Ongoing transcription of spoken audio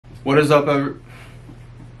What is up,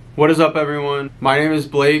 everyone? My name is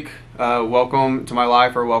Blake. Welcome to my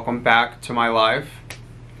life, or welcome back to my life.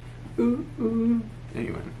 Ooh, ooh.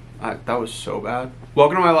 Anyway, that was so bad.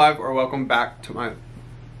 Welcome to my life, or welcome back to my...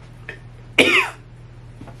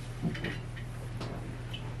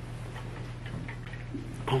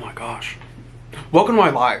 Oh my gosh. Welcome to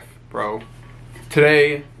my life, bro.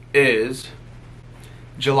 Today is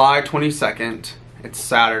July 22nd. It's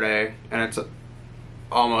Saturday, and it's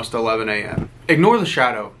almost 11 a.m. Ignore the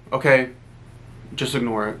shadow, okay? Just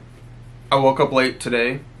ignore it. I woke up late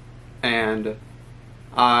today, and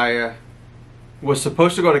I was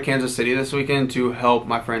supposed to go to Kansas City this weekend to help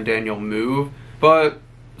my friend Daniel move, but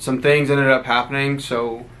some things ended up happening,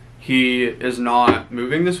 so he is not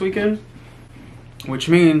moving this weekend, which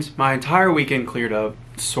means my entire weekend cleared up,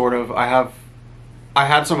 sort of. I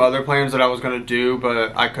had some other plans that I was going to do,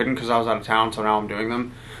 but I couldn't because I was out of town, so now I'm doing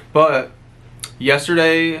them. But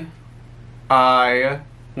yesterday, I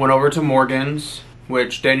went over to Morgan's,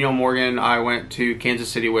 which Daniel Morgan I went to Kansas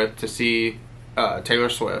City with to see Taylor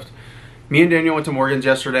Swift. Me and Daniel went to Morgan's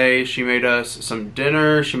yesterday. She made us some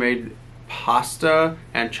dinner. She made pasta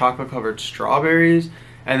and chocolate-covered strawberries.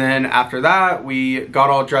 And then after that, we got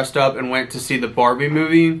all dressed up and went to see the Barbie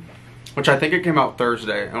movie, which I think it came out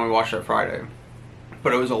Thursday, and we watched it Friday.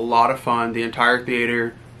 But it was a lot of fun. The entire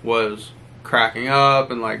theater was cracking up,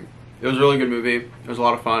 and like, it was a really good movie. It was a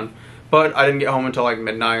lot of fun. But I didn't get home until like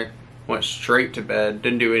midnight. Went straight to bed.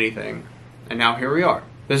 Didn't do anything. And now here we are.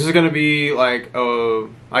 This is going to be like,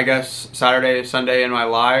 I guess, Saturday, Sunday in my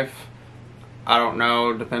life. I don't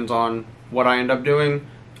know. Depends on what I end up doing.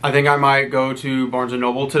 I think I might go to Barnes &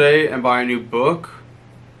 Noble today and buy a new book.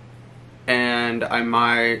 And I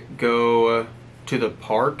might go to the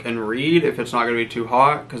park and read if it's not going to be too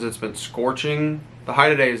hot, because it's been scorching. The high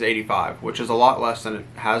today is 85, which is a lot less than it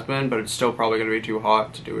has been, but it's still probably going to be too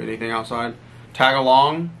hot to do anything outside. Tag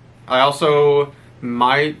along. I also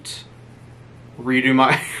might redo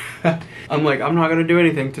my... I'm like, I'm not going to do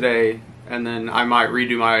anything today, and then I might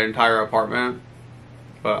redo my entire apartment.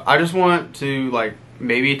 But I just want to, like,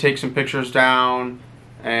 maybe take some pictures down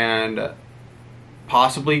and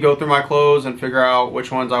possibly go through my clothes and figure out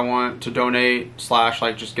which ones I want to donate /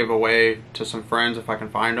 like just give away to some friends if I can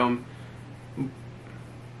find them.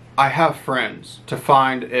 I have friends to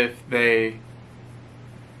find if they'll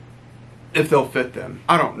fit them.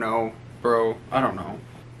 I don't know, bro. I don't know.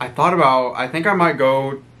 I think I might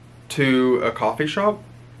go to a coffee shop,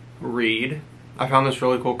 read. I found this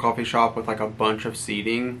really cool coffee shop with like a bunch of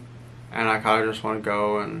seating, and I kind of just want to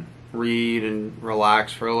go and read and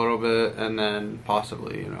relax for a little bit, and then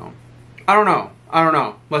possibly, you know, I don't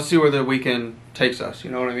know. Let's see where the weekend takes us,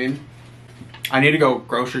 you know what I mean? I need to go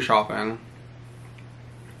grocery shopping.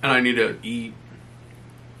 And I need to eat.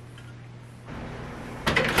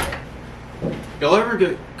 Y'all ever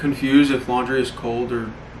get confused if laundry is cold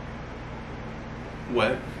or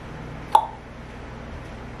wet?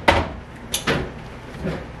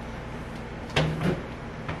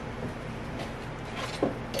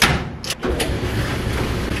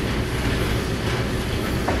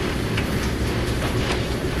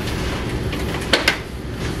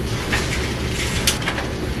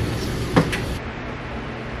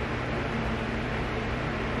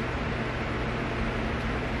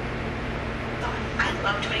 I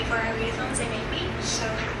love 24-hour readathons. They make me so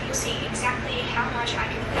happy. You'll see exactly how much I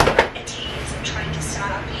can achieve in trying to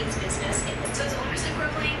start up his business. So it's almost like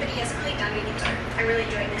role-playing, but he hasn't really done anything. So I'm really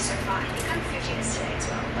enjoying this so far. I think I'm 50 minutes today as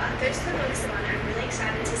well. But those are the books that I'm really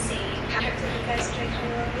excited to see. Hopefully you guys enjoy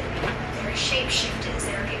coming along with me. There are shapeshifters.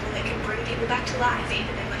 There are people that can bring people back to life.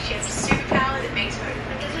 Even if like she has a superpower that makes her.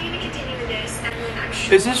 I'm definitely going to continue with this, and then I'm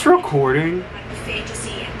sure... Is this recording? Like the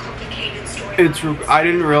fantasy and complicated story. I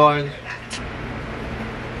didn't realize.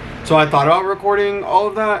 So I thought about recording all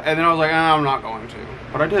of that, and then I was like, I'm not going to.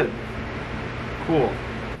 But I did. Cool.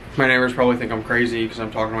 My neighbors probably think I'm crazy because I'm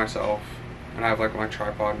talking to myself, and I have like my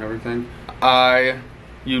tripod and everything.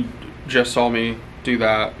 You just saw me do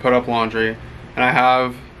that, put up laundry, and I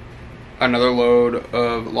have another load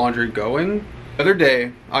of laundry going. The other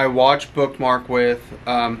day, I watched Bookmark with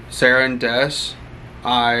Sarah and Des.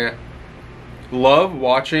 I love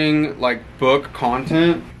watching like book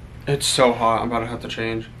content. It's so hot, I'm about to have to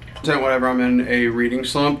change. Whenever I'm in a reading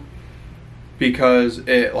slump, because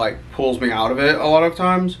it like pulls me out of it a lot of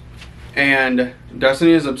times. And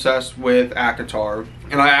Destiny is obsessed with ACOTAR,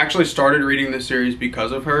 and I actually started reading this series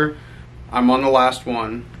because of her. I'm on the last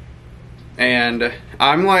one, and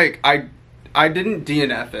I'm like, I didn't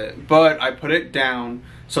DNF it, but I put it down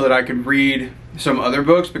so that I could read some other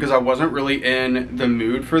books because I wasn't really in the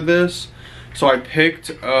mood for this. So I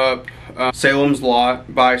picked up Salem's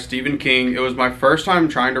Lot by Stephen King. It was my first time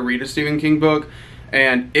trying to read a Stephen King book,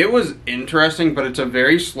 and it was interesting, but it's a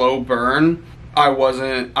very slow burn.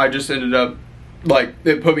 I just ended up, like,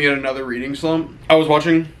 it put me in another reading slump. I was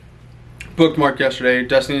watching Bookmark yesterday,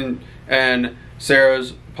 Destiny and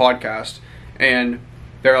Sarah's podcast, and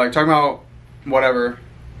they're like talking about whatever,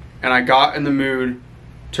 and I got in the mood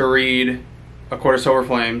to read A Court of Silver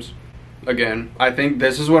Flames again. I think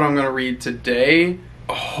this is what I'm gonna read today.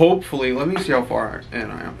 Hopefully, let me see how far in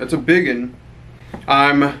I am. It's a big one.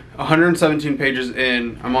 I'm 117 pages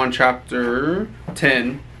in. I'm on chapter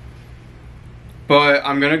 10. But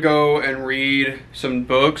I'm gonna go and read some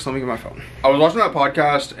books. Let me get my phone. I was watching that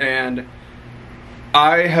podcast, and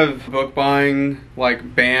I have book buying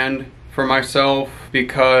like banned for myself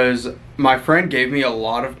because my friend gave me a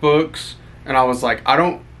lot of books, and I was like,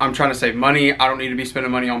 I'm trying to save money. I don't need to be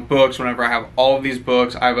spending money on books whenever I have all of these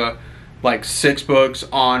books. I have like 6 books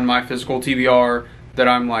on my physical TBR that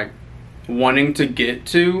I'm like wanting to get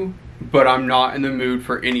to, but I'm not in the mood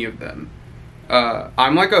for any of them.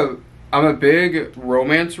 I'm a big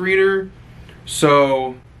romance reader,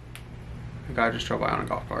 so a guy just drove by on a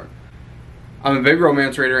golf cart. I'm a big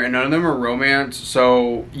romance reader, and none of them are romance,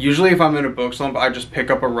 so usually if I'm in a book slump, I just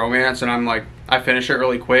pick up a romance and I finish it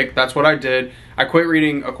really quick. That's what I did. I quit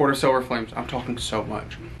reading A Court of Silver Flames. I'm talking so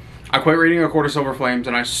much. I quit reading A Court of Silver Flames,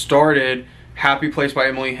 and I started Happy Place by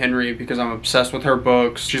Emily Henry because I'm obsessed with her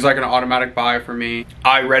books. She's like an automatic buy for me.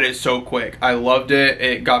 I read it so quick. I loved it.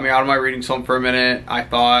 It got me out of my reading slump for a minute.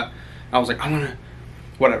 I was like, I'm gonna,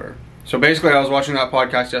 whatever. So basically I was watching that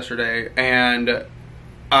podcast yesterday, and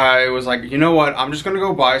I was like, you know what? I'm just gonna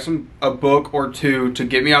go buy a book or two to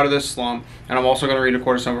get me out of this slump, and I'm also gonna read A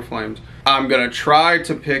Court of Silver Flames. I'm gonna try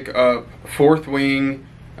to pick up Fourth Wing,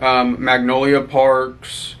 Magnolia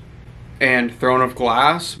Parks, and Throne of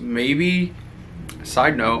Glass, maybe.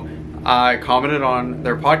 Side note, I commented on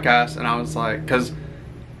their podcast, and I was like, because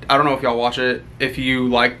I don't know if y'all watch it. If you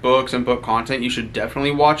like books and book content, you should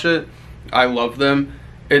definitely watch it. I love them.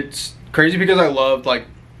 It's crazy because I loved like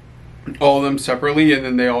all of them separately, and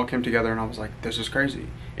then they all came together, and I was like, this is crazy.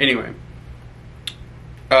 Anyway,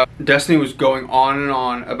 Destiny was going on and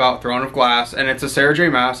on about Throne of Glass, and it's a Sarah J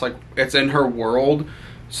Maas, like it's in her world,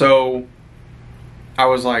 so I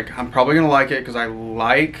was like, I'm probably gonna like it because I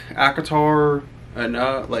like ACOTAR, and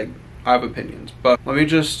like I have opinions, but let me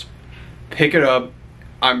just pick it up.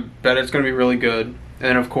 I bet it's gonna be really good. And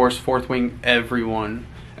then of course Fourth Wing, everyone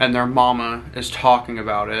and their mama is talking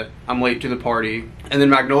about it. I'm late to the party. And then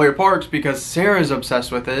Magnolia Parks because Sarah's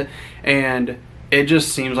obsessed with it, and it just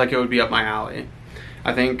seems like it would be up my alley.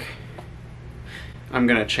 I think I'm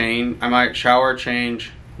gonna I might shower,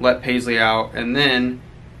 change, let Paisley out, and then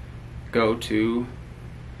go to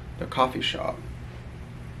the coffee shop.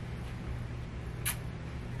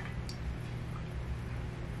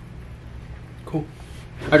 Cool.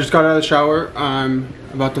 I just got out of the shower. I'm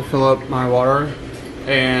about to fill up my water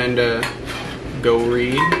and go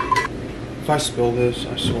read. If I spill this,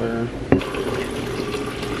 I swear.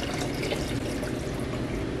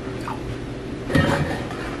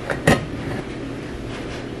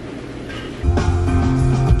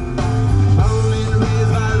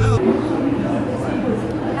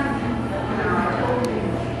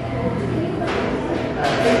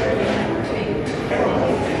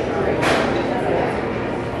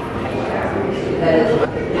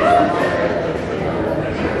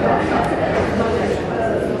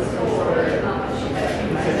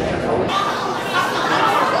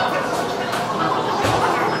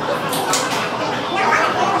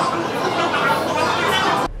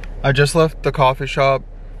 I just left the coffee shop.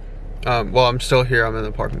 Well, I'm still here. I'm in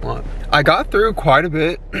the parking lot. I got through quite a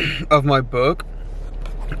bit of my book,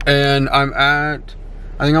 and I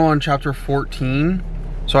think I'm on chapter 14.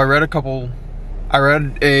 So I read a couple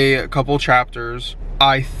chapters.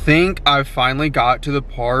 I think I finally got to the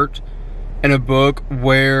part in a book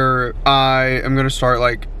where I am gonna start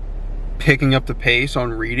like picking up the pace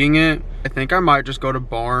on reading it. I think I might just go to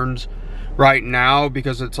Barnes right now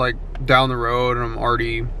because it's like down the road and I'm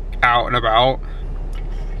already out and about.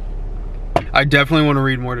 I definitely want to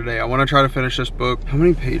read more today. I want to try to finish this book. How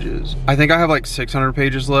many pages? I think I have like 600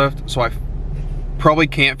 pages left, so I probably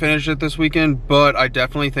can't finish it this weekend, but I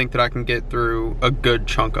definitely think that I can get through a good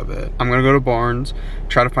chunk of it. I'm gonna go to Barnes,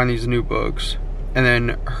 try to find these new books, and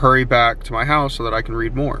then hurry back to my house so that I can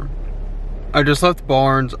read more. I just left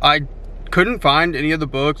Barnes. I couldn't find any of the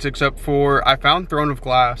books except for, I found Throne of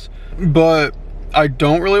Glass, but I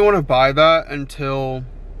don't really want to buy that until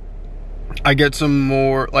I get some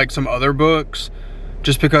more, like some other books,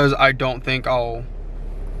 just because I don't think I'll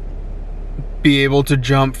be able to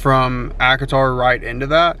jump from ACOTAR right into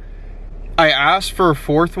that. I asked for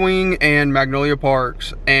Fourth Wing and Magnolia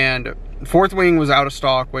Parks, and Fourth Wing was out of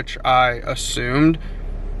stock, which I assumed.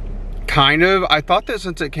 Kind of. I thought that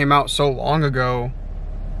since it came out so long ago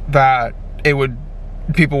that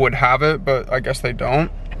people would have it, but I guess they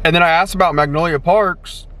don't. And then I asked about Magnolia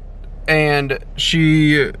Parks, and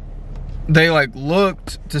they like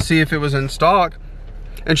looked to see if it was in stock,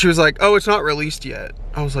 and she was like, oh, it's not released yet.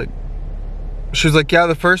 She was like, yeah,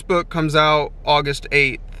 the first book comes out August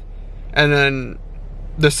 8th, and then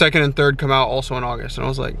the second and third come out also in August. And I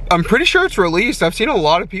was like, I'm pretty sure it's released. I've seen a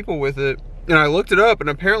lot of people with it, and I looked it up, and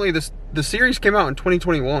apparently the series came out in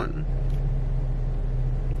 2021.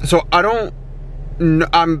 So I don't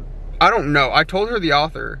know. I told her the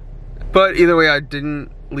author, but either way, I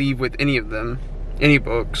didn't leave with any of them, any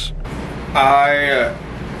books. I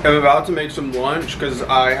am about to make some lunch because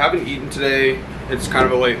I haven't eaten today. It's kind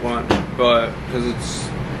of a late lunch, but because it's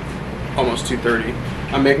almost 2:30.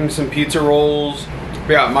 I'm making some pizza rolls. But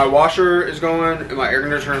yeah, my washer is going and my air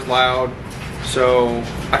conditioner is loud. So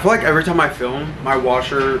I feel like every time I film, my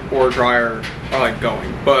washer or dryer are like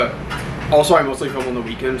going. But also I mostly film on the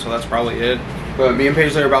weekend, so that's probably it. But me and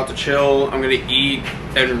Paisley are about to chill. I'm gonna eat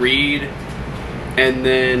and read. And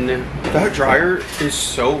then that dryer is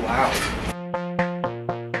so loud.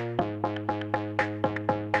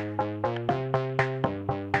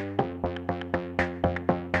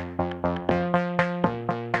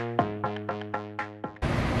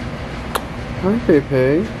 Hi,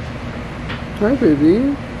 Pepe. Hi,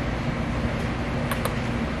 baby.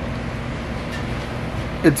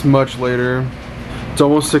 It's much later. It's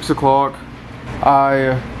almost 6 o'clock.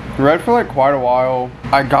 I read for like quite a while.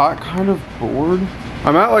 I got kind of bored.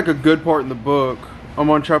 I'm at like a good part in the book.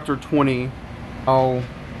 I'm on chapter 20.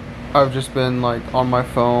 I've just been like on my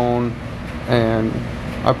phone, and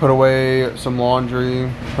I put away some laundry.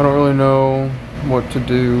 I don't really know what to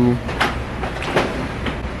do.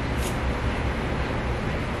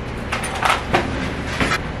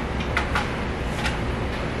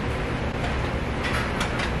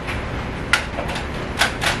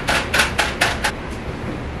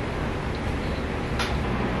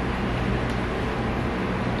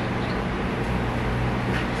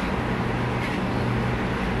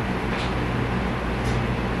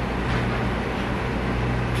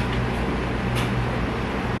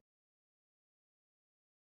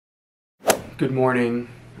 Good morning,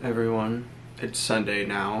 everyone. It's Sunday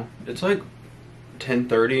now. It's like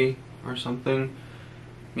 10:30 or something.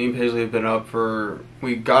 Me and Paisley have been up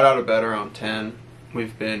we got out of bed around 10.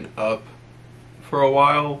 We've been up for a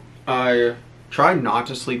while. I try not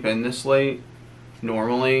to sleep in this late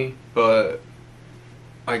normally, but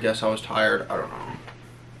I guess I was tired. I don't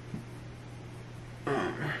know.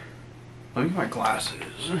 Let me get my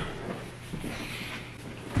glasses.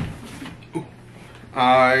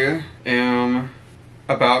 I am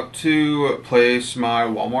about to place my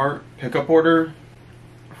Walmart pickup order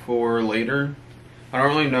for later. I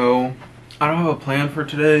don't really know. I don't have a plan for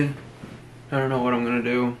today. I don't know what I'm gonna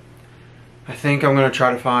do. I think I'm gonna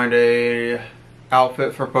try to find a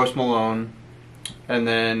outfit for Post Malone, and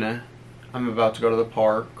then I'm about to go to the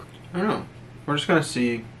park. I don't know. We're just gonna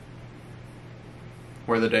see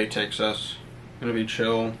where the day takes us. Gonna be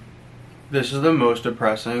chill. This is the most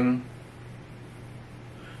depressing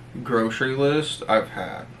grocery list I've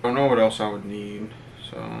had. I don't know what else I would need,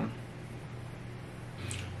 so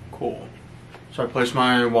cool. So I placed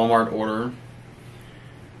my Walmart order,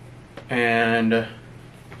 and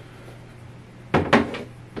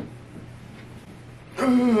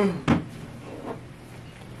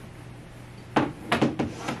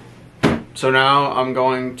so now I'm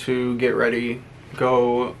going to get ready,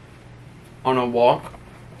 go on a walk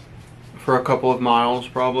for a couple of miles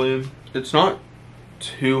probably. It's not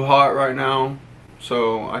too hot right now,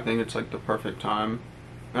 so I think it's like the perfect time.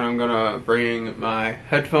 And I'm gonna bring my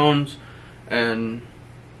headphones and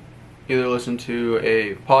either listen to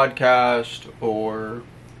a podcast or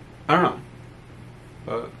I don't know,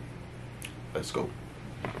 but let's go.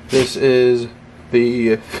 This is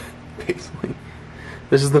the basically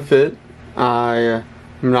this is the fit. I'm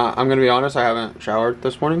gonna be honest, I haven't showered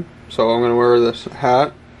this morning, so I'm gonna wear this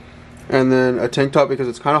hat and then a tank top because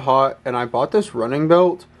it's kind of hot. And I bought this running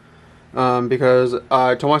belt because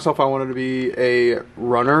I told myself I wanted to be a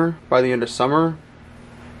runner by the end of summer.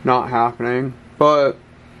 Not happening. But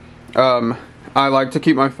I like to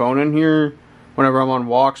keep my phone in here whenever I'm on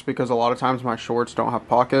walks because a lot of times my shorts don't have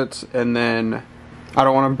pockets, and then I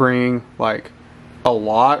don't want to bring like a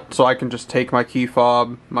lot, so I can just take my key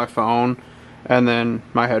fob, my phone, and then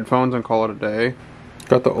my headphones and call it a day.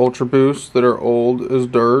 Got the Ultra Boosts that are old as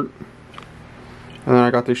dirt. And then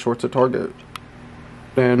I got these shorts at Target.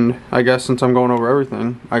 And I guess since I'm going over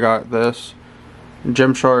everything, I got this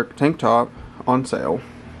Gymshark tank top on sale.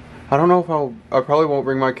 I don't know if I probably won't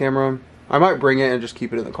bring my camera. I might bring it and just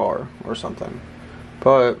keep it in the car or something.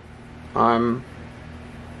 But I'm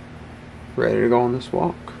ready to go on this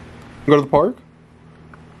walk. Go to the park?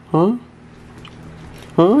 Huh?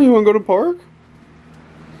 Huh? You wanna go to the park?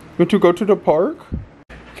 You want to go to the park?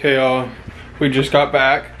 Okay, y'all. We just got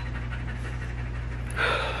back.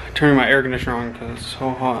 Turning my air conditioner on because it's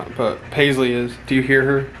so hot. But Paisley is. Do you hear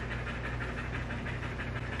her?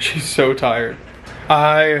 She's so tired.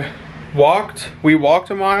 We walked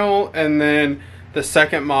a mile, and then the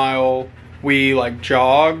second mile we like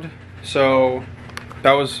jogged. So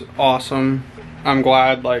that was awesome. I'm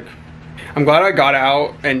glad I got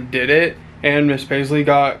out and did it. And Miss Paisley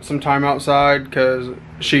got some time outside because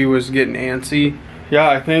she was getting antsy. Yeah,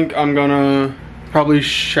 I think I'm gonna probably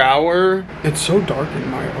shower. It's so dark in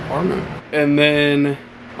my apartment. And then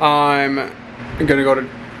I'm gonna go to,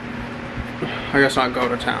 I guess not go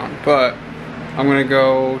to town, but I'm gonna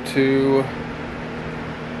go to,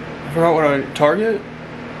 I forgot what Target?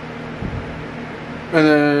 And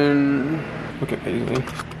then, look at Paisley.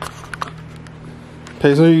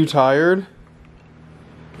 Paisley, are you tired?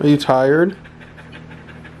 Are you tired?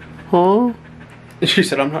 Huh? She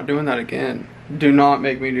said, I'm not doing that again. Do not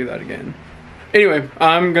make me do that again. Anyway,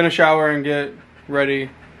 I'm gonna shower and get ready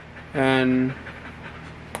and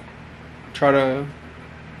try to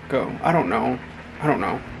go. I don't know.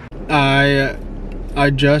 I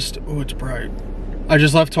just, oh, it's bright. I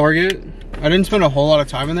just left Target. I didn't spend a whole lot of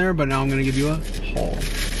time in there, but now I'm gonna give you a haul.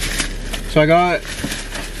 So I got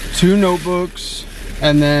 2 notebooks,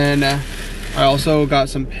 and then I also got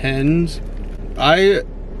some pens. I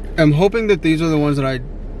am hoping that these are the ones that I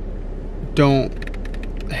don't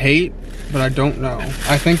hate, but I don't know.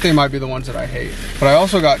 I think they might be the ones that I hate. But I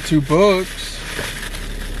also got 2 books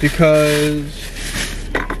because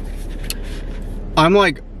I'm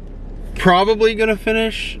like probably gonna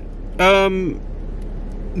finish the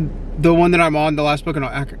one that I'm on, the last book on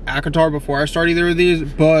ACOTAR, before I start either of these,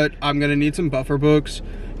 but I'm gonna need some buffer books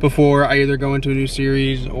before I either go into a new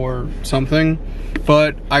series or something.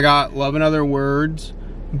 But I got Love and Other Words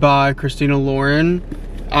by Christina Lauren.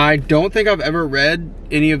 I don't think I've ever read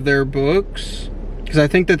any of their books because I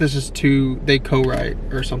think that this is they co-write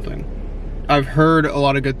or something. I've heard a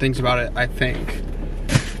lot of good things about it, I think.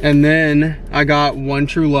 And then I got One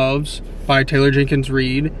True Loves by Taylor Jenkins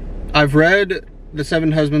Reid. I've read The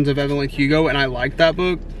 7 Husbands of Evelyn Hugo and I like that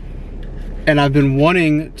book. And I've been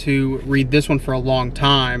wanting to read this one for a long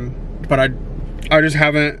time, but I just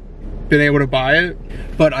haven't been able to buy it.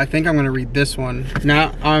 But I think I'm gonna read this one.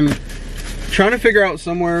 Now I'm trying to figure out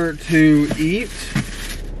somewhere to eat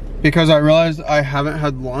because I realized I haven't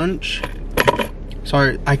had lunch.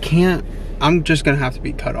 Sorry, I can't, I'm just gonna have to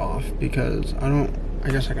be cut off because I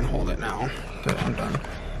guess I can hold it now that I'm done.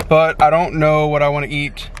 But I don't know what I want to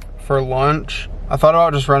eat for lunch. I thought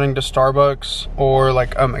about just running to Starbucks or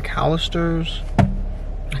like a McAllister's.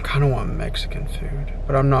 I kind of want Mexican food,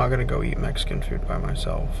 but I'm not gonna go eat Mexican food by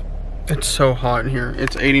myself. It's so hot in here.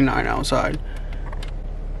 It's 89 outside.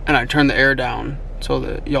 And I turned the air down so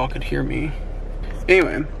that y'all could hear me.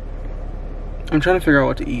 Anyway, I'm trying to figure out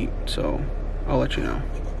what to eat, so I'll let you know.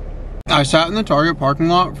 I sat in the Target parking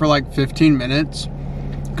lot for like 15 minutes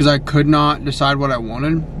because I could not decide what I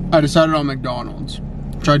wanted. I decided on McDonald's,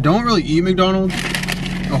 which I don't really eat McDonald's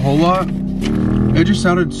a whole lot. It just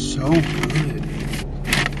sounded so good.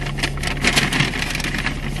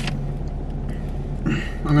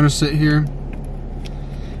 I'm gonna sit here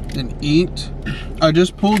and eat. I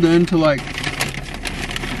just pulled into like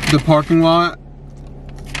the parking lot,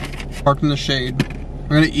 parked in the shade. I'm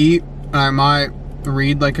gonna eat and I might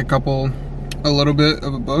read like a little bit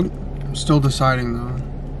of a book. I'm still deciding though.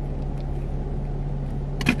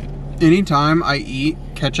 Anytime I eat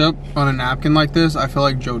ketchup on a napkin like this, I feel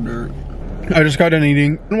like Joe Dirt. I just got done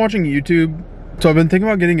eating and watching YouTube, so I've been thinking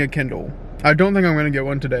about getting a Kindle. I don't think I'm gonna get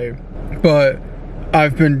one today, but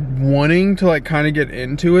I've been wanting to like kind of get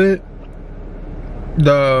into it.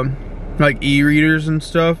 The like e-readers and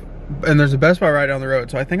stuff, and there's a Best Buy right down the road,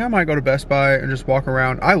 so I think I might go to Best Buy and just walk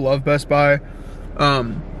around. I love Best Buy,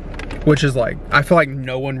 which is like, I feel like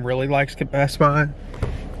no one really likes Best Buy.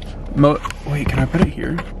 Wait, can I put it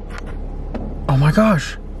here? Oh my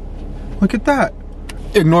gosh, look at that.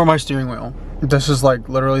 Ignore my steering wheel. This is like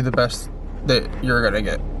literally the best that you're gonna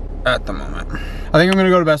get at the moment. I think I'm gonna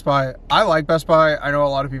go to Best Buy. I like Best Buy. I know a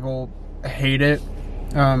lot of people hate it.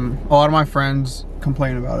 A lot of my friends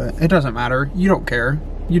complain about it. It doesn't matter. You don't care.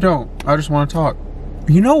 You don't. I just want to talk.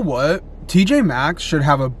 You know what? TJ Maxx should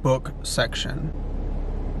have a book section.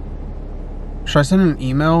 Should I send an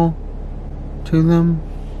email to them?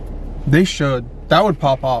 They should. That would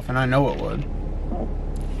pop off, and I know it would.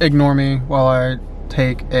 Ignore me while I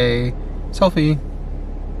take a selfie.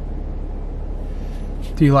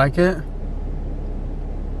 Do you like it?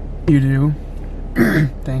 You do?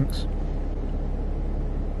 Thanks.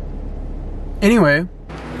 Anyway.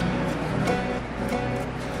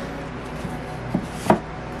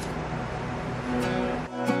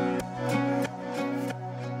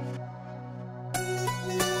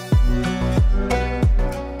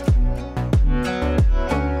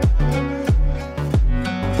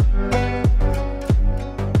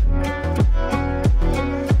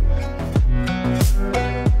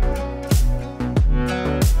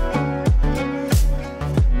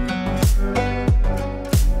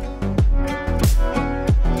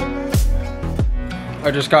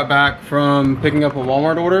 I just got back from picking up a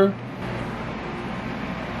Walmart order.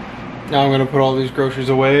 Now I'm gonna put all these groceries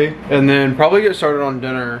away and then probably get started on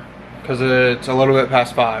dinner because it's a little bit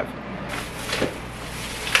past 5.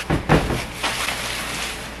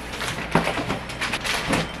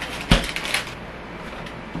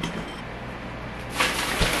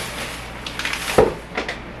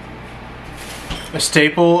 A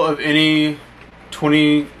staple of any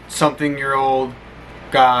 20-something-year-old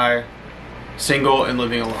guy, single and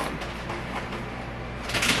living alone.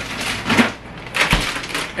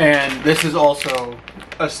 And this is also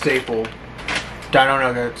a staple. Dino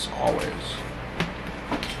nuggets, always.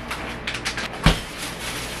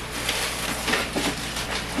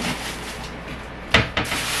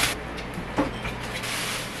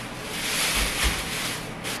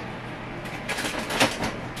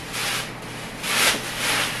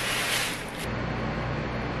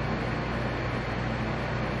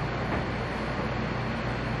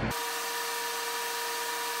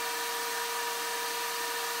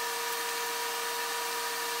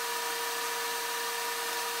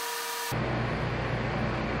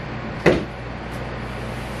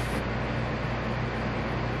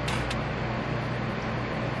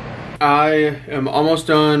 I am almost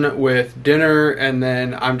done with dinner, and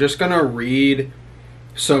then I'm just gonna read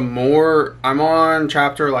some more. I'm on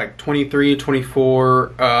chapter like 23,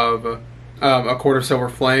 24 of A Court of Silver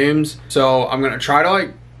Flames. So I'm gonna try to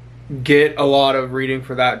like get a lot of reading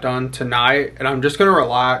for that done tonight, and I'm just gonna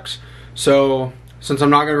relax. So since I'm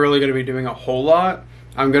not really gonna be doing a whole lot,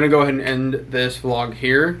 I'm gonna go ahead and end this vlog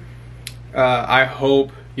here. I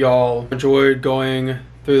hope y'all enjoyed going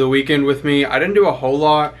through the weekend with me. I didn't do a whole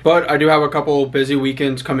lot, but I do have a couple busy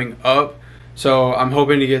weekends coming up. So I'm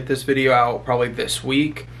hoping to get this video out probably this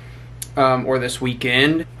week or this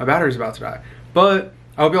weekend. My battery's about to die. But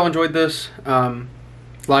I hope y'all enjoyed this.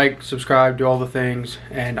 Like, subscribe, do all the things,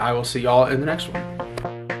 and I will see y'all in the next one.